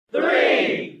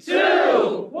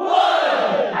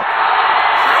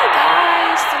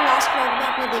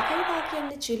देखा ही था कि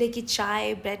हमने चूल्हे की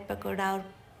चाय, ब्रेड पकौड़ा और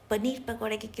पनीर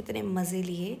पकौड़े के कितने मज़े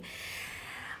लिए।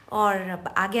 और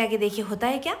अब आगे आगे देखिए होता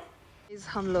है क्या।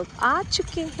 हम लोग आ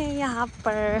चुके हैं यहाँ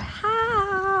पर।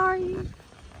 हाय,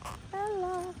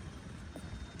 हेलो।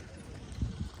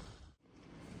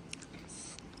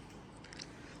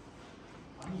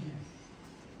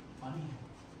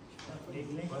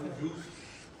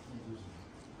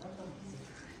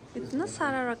 इतना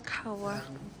सारा रखा हुआ।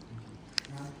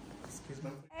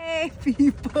 Hey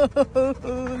people!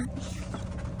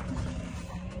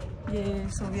 ये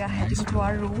सोया है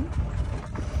स्टोर रूम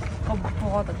और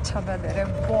बहुत अच्छा वेदर है,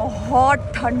 बहुत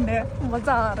ठंड है,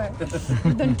 मजा आ रहा है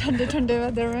एकदम ठंडे ठंडे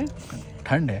वेदर में।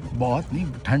 ठंड है, बहुत नहीं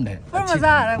ठंड है, पर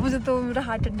मजा आ रहा है मुझे तो, मेरा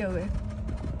हाथ ठंडे हुए।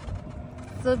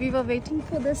 So we were waiting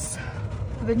for this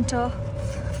winter,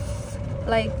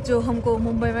 like जो हमको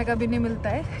मुंबई में कभी नहीं मिलता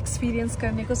है एक्सपीरियंस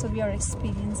करने को, so we are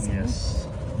experiencing. Yes.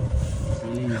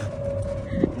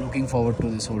 Looking forward to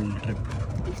this whole trip.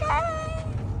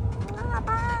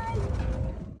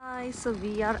 Bye. So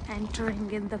we are entering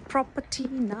in the property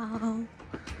now.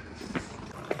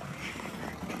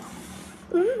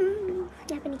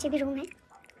 यहाँ पे नीचे भी रूम है,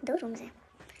 2 रूम्स हैं।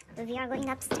 So we are going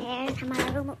upstairs. हमारा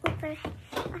रूम ऊपर है।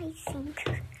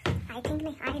 I think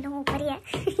नहीं, I know ऊपर ही है।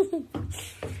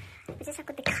 मुझे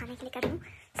सबको दिखाने के लिए कर रही हूँ।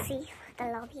 See the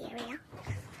lobby area.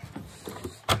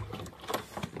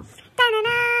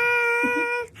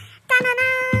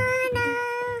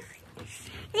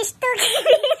 रिश्तों के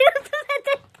रूप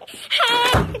बदलते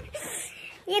हैं।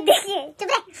 ये देखिए, चुप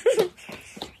रहे।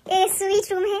 ये स्वीट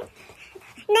रूम है,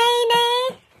 नए नए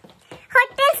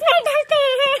होटल्स में ढलते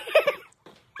हैं।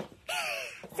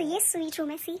 तो ये स्वीट रूम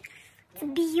है। सी,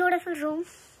 beautiful room.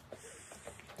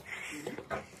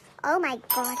 Oh my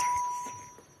God,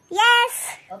 yes.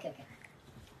 Okay.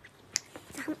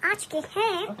 तो हम आ चुके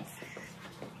हैं।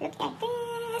 Look at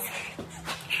this.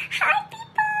 Hi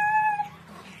people.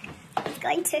 It's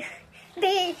going to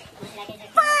be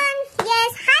fun.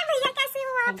 Yes. Hi भैया, कैसे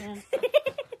हो आप?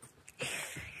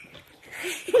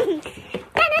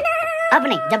 अब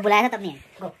नहीं, जब बुलाया था तब नहीं है।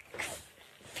 गो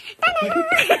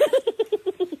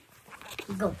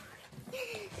गो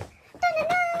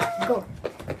गो।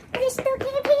 रिश्तों के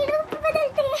भी रूप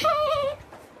बदलते हैं।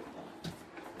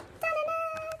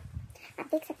 आप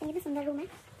देख सकते हैं कितना सुंदर रूम है।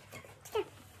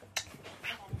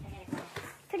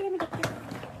 थोड़ी देर में देखते हैं।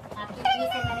 आपकी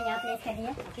चीज़ है, मैंने यहाँ प्लेस कर दी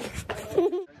है।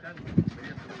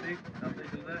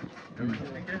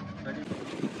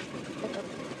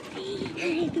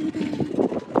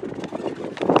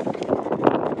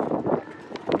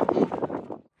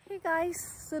 Hey guys,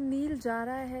 सुनील जा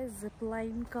रहा है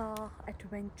जिपलाइन का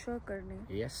एडवेंचर करने।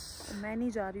 Yes. मैं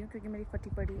नहीं जा रही हूँ क्योंकि मेरी फटी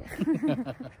पड़ी है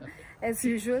एज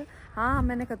यूजुअल। हाँ,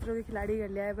 मैंने खतरों के खिलाड़ी कर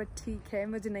लिया है, बट ठीक है,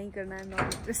 मुझे नहीं करना है,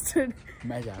 नॉट इंटरेस्टेड।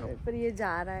 मैं जा रहा हूँ। पर ये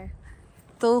जा रहा है,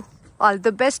 तो all the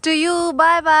best to you.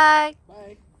 Bye bye.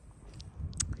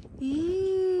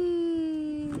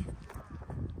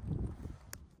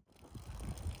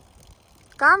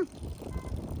 कम।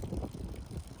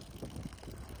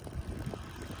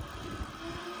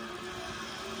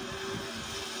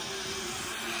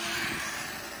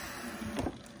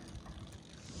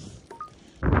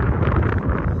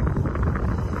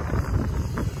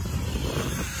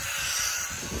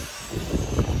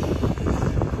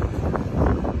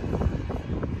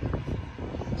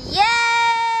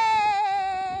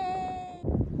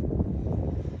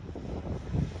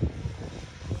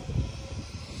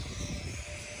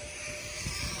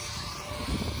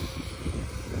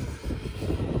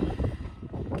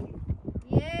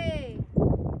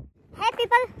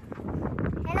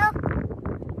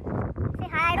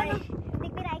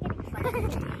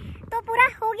 तो पूरा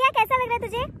हो गया, कैसा लग रहा है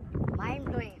तुझे? माइंड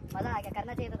ब्लोइंग, मजा आ गया,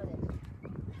 करना चाहिए था तुझे।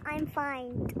 I'm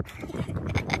fine.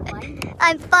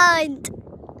 I'm fine.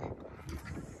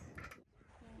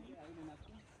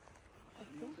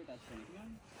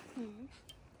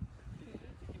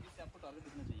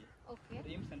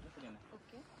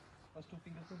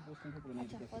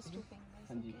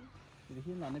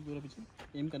 देखिए, लाने पूरा पीछे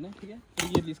एम करना है, ठीक है? फिर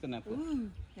ये रिलीज करना है आपको।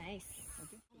 नाइस।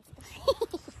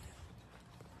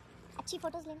 अच्छी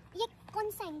फोटोज लेना। ये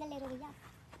कौन सा एंगल ले रहे हो भैया?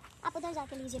 आप उधर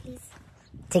जाके लीजिए प्लीज।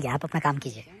 ठीक है, आप अपना काम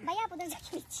कीजिए। भैया आप उधर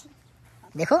जाके लीजिए।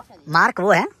 देखो, मार्क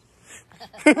वो है।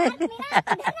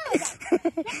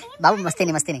 बाबू मस्ती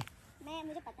नहीं, मस्ती नहीं। मैं,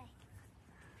 मुझे पता है।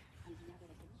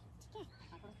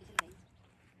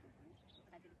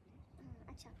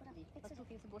 अच्छा, पूरा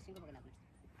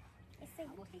इससे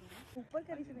ऊपर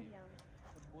करी से नहीं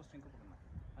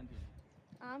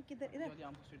आम किधर? इधर।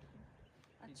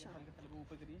 अच्छा,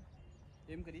 ऊपर करिए,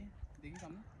 एम करिए, देखिए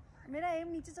सामने। मेरा एम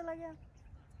नीचे चला गया।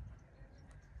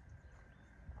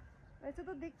 वैसे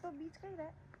तो दिख तो बीच का ही रहा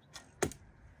है।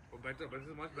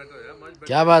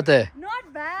 क्या बात है, नॉट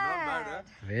बैड,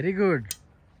 वेरी गुड।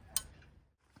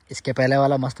 इसके पहले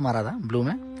वाला मस्त मारा था ब्लू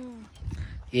में,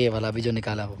 ये वाला भी जो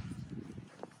निकाला वो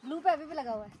ब्लू पे अभी भी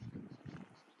लगा हुआ है।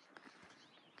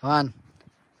 Come on.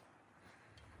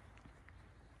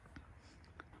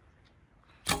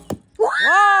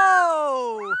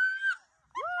 Whoa!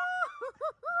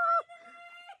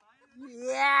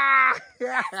 Yeah!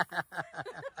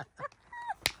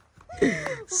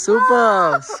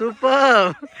 Super,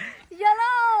 super,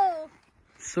 yellow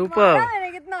super.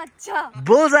 मैंने कितना अच्छा।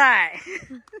 Bullseye!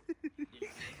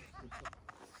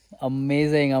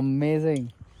 Amazing, amazing.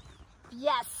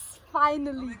 Yes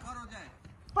finally.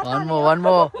 One more, one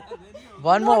more,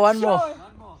 one more, one more.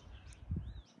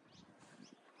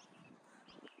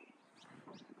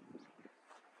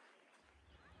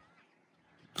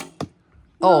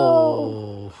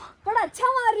 Oh, बड़ा अच्छा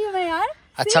मार रही हूँ मैं यार।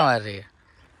 अच्छा मार रही है।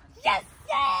 Yes,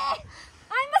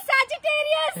 I'm a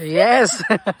Sagittarius. Yes.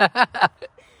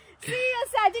 See, a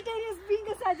Sagittarius being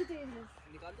a Sagittarius.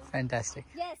 Fantastic.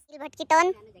 Yes. नील भट्ट की टर्न।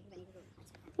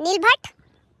 नील भट्ट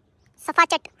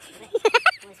सफाचट।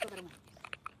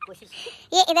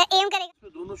 ये इधर एम करेगा।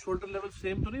 दोनों शोल्डर लेवल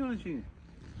सेम तो नहीं होने चाहिए,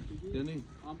 या नहीं?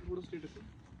 आप पूरा स्ट्रेट रखो।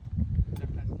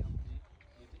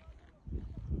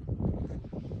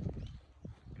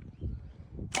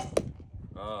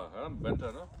 हाँ है ना,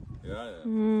 बेटर ना। या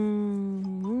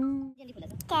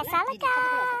कैसा लगा?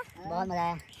 बहुत मजा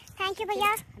आया। थैंक यू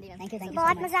भैया, थैंक यू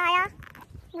बहुत मजा आया।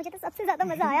 मुझे तो सबसे ज्यादा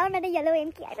मजा आया और मैंने येलो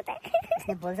एम किया है, पता है।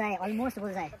 इसने बुलजाए, ऑलमोस्ट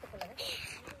बुलजाए।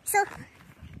 सो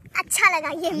अच्छा लगा।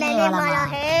 ये मैंने मारा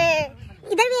है।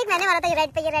 इधर भी एक मैंने मारा था, ये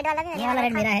रेड पे, ये रेड वाला भी मैंने ये वाला मारा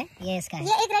रेड था। मेरा है, ये इसका है।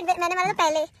 ये एक रेड मैंने मारा था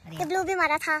पहले, ये ब्लू भी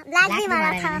मारा था, ब्लैक भी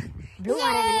मारा था। ब्लू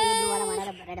मारा मैंने, ये ब्लू वाला मारा,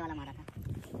 रेड वाला मारा था।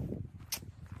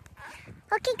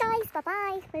 Okay guys, bye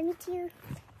bye, will meet you,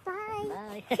 bye.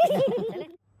 Bye.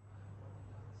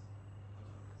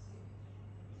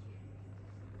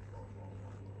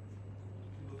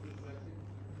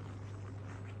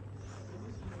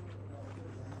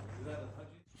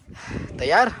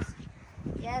 तैयार?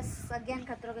 Yes, again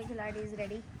खतरों के खिलाड़ी is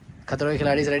ready. खतरों के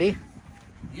खिलाड़ी रेडी?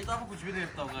 ये तो आपको कुछ भी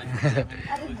देखता होगा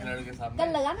खिलाड़ियों के सामने। कल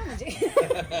लगा ना मुझे।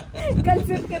 कल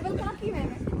सिर्फ केवल कहा की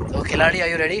मैंने। तो खिलाड़ी, are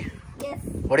you ready? Yes.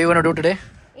 What are you going to do today?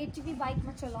 ATV bike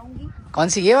मैं चलाऊंगी। कौन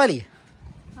सी, ये वाली?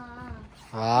 हाँ।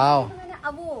 वाओ। तो मैंने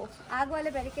अब वो आग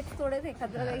वाले बैरिकेड्स तोड़े थे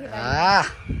खतरों के खिलाड़ी। Ah,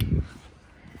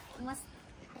 मस्त।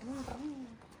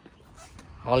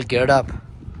 all geared up.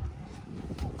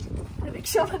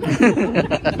 रिक्शा बना।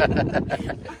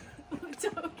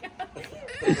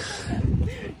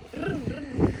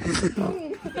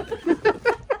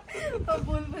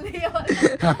 बुलबुलिया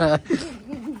वाला।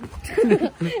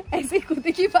 ऐसे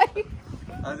कूदेगी बाइक।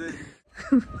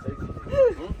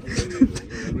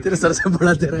 तेरे सर से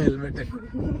बड़ा तेरा हेलमेट है।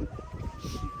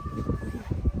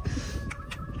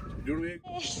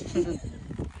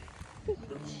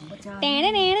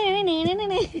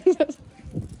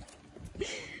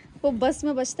 वो बस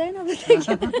में बजता है ना,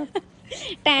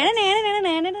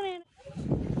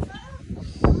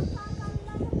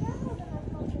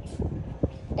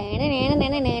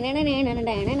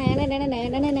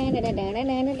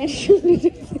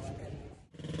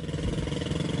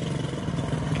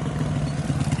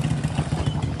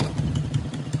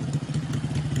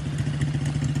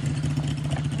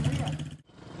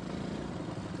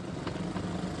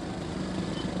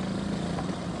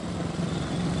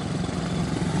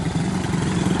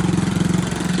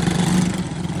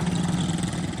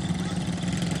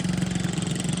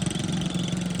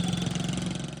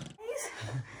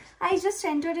 I just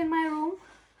entered in my room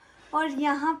और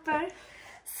यहाँ पर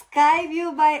स्काई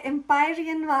व्यू बाय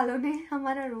एम्पायरियन वालों ने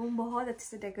हमारा रूम बहुत अच्छे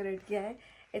से डेकोरेट किया है।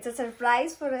 It's a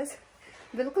surprise for us.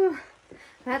 बिल्कुल,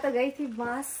 मैं तो गई थी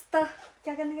मस्त,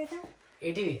 क्या करने गए थे?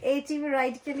 ATV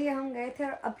राइड के लिए हम गए थे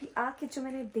और अभी आके जो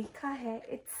मैंने देखा है,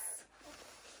 इट्स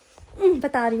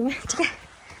बता रही हूँ मैं, ठीक है?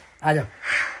 आ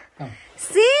जाओ।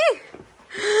 सी,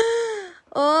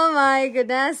 ओह माय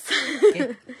गुडनेस।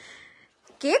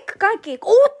 केक का केक,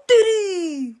 ओ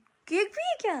तेरी, केक भी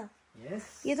है क्या? Yes.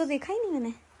 ये तो देखा ही नहीं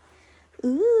मैंने।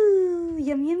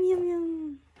 यम यम यम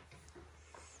यम।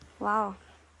 Wow,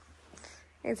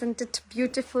 isn't it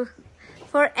beautiful?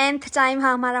 For nth time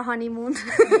हाँ, हमारा हनीमून।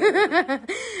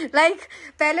 लाइक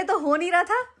पहले तो हो नहीं रहा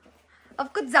था, अब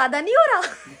कुछ ज्यादा नहीं हो रहा।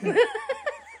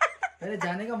 पहले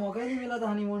जाने का मौका ही नहीं मिला था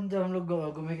हनीमून, जब हम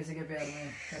लोग घूमे किसी के प्यार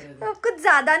में। अब कुछ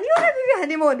ज्यादा नहीं हो रहा, अभी भी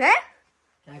हनीमून है।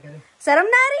 क्या करें? शर्म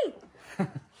ना आ रही?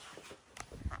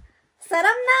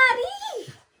 शर्म ना आ रही?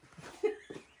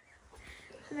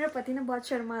 मेरा पति ना बहुत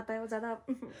शर्माता है वो ज्यादा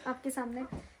आपके सामने।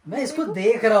 मैं इसको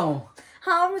देख रहा हूँ।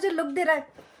 हाँ, और मुझे लुक दे रहा है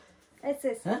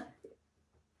ऐसे।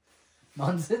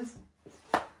 नॉनसेंस।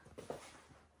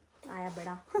 आया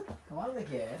बड़ा। कमाल में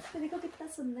क्या है? तो देखो कितना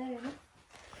सुंदर है ना।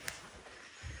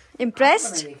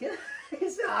 इम्प्रेस्ड?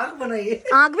 इसे आँख बनाइए।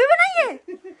 आँख भी बनाइए?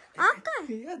 आँख का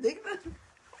है? ये देखना।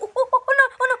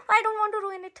 No, I don't want to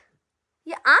ruin it.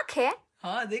 ये आँख है?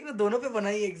 हाँ देखना, दोनों पे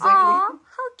बनाइए exactly.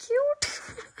 How cute.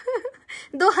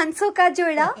 दो हंसों का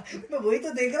जोड़ा। मैं वही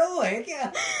तो देख रहा हूँ, है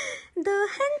क्या? दो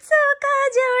हंसों का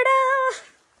जोड़ा।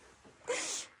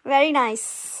 Very nice.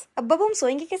 अब हम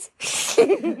सोएंगे कैसे?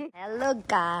 हेलो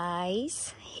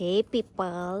गाइस, हे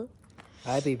पीपल।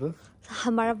 हाय पीपल।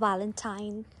 हमारा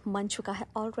वैलेंटाइन बन चुका है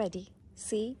ऑलरेडी।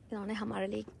 सी, इन्होंने हमारे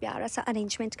लिए एक प्यारा सा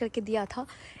अरेंजमेंट करके दिया था।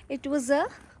 It was a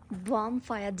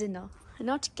bonfire dinner,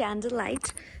 not candlelight,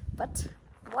 but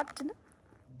what dinner?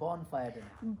 Bonfire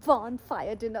dinner.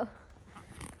 Bonfire dinner.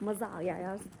 मज़ा आ गया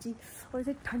यार सच्ची। और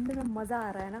इसे ठंड में मज़ा आ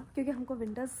रहा है ना, क्योंकि हमको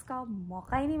विंटर्स का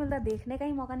मौका ही नहीं मिलता, देखने का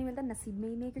ही मौका नहीं मिलता, नसीब में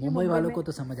ही नहीं। क्योंकि मुंबई वालों को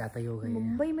तो समझ आता ही होगा।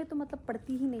 मुंबई में तो मतलब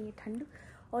पड़ती ही नहीं है ठंड,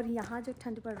 और यहाँ जो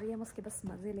ठंड पड़ रही है हम उसके बस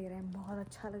मज़े ले रहे हैं। बहुत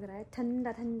अच्छा लग रहा है,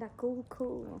 ठंडा ठंडा cool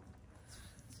cool.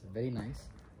 Very nice,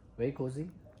 very Cozi,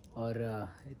 और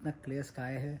इतना क्लियर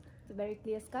स्काई है। Very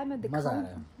clear sky. मैं दिखाऊं,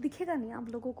 दिखेगा नहीं आप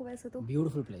लोगों को वैसे तो।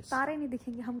 Beautiful place. तारे नहीं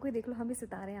दिखेंगे हमको ही, देख लो हम ही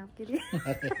सितारे हैं आपके लिए।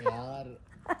 यार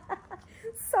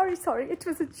sorry, it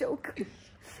was a joke.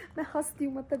 मैं हंसती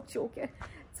हूँ, मतलब जोक है।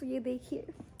 सो ये देखिए,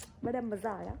 बड़ा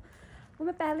मज़ा आया। वो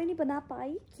मैं पहले नहीं बना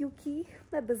पाई क्योंकि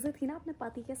मैं बिजी थी ना अपने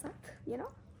पति के साथ, यू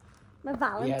नो। मैं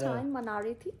वैलेंटाइन मना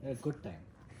रही थी। Good time.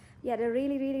 You had a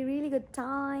really good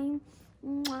time.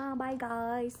 Bye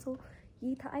guys. So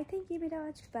ये था, आई थिंक ये मेरा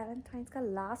आज वैलेंटाइंस का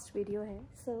लास्ट वीडियो है।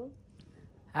 So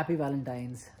happy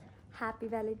Valentine's. Happy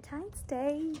Valentine's day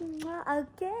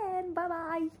again. Bye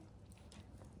bye.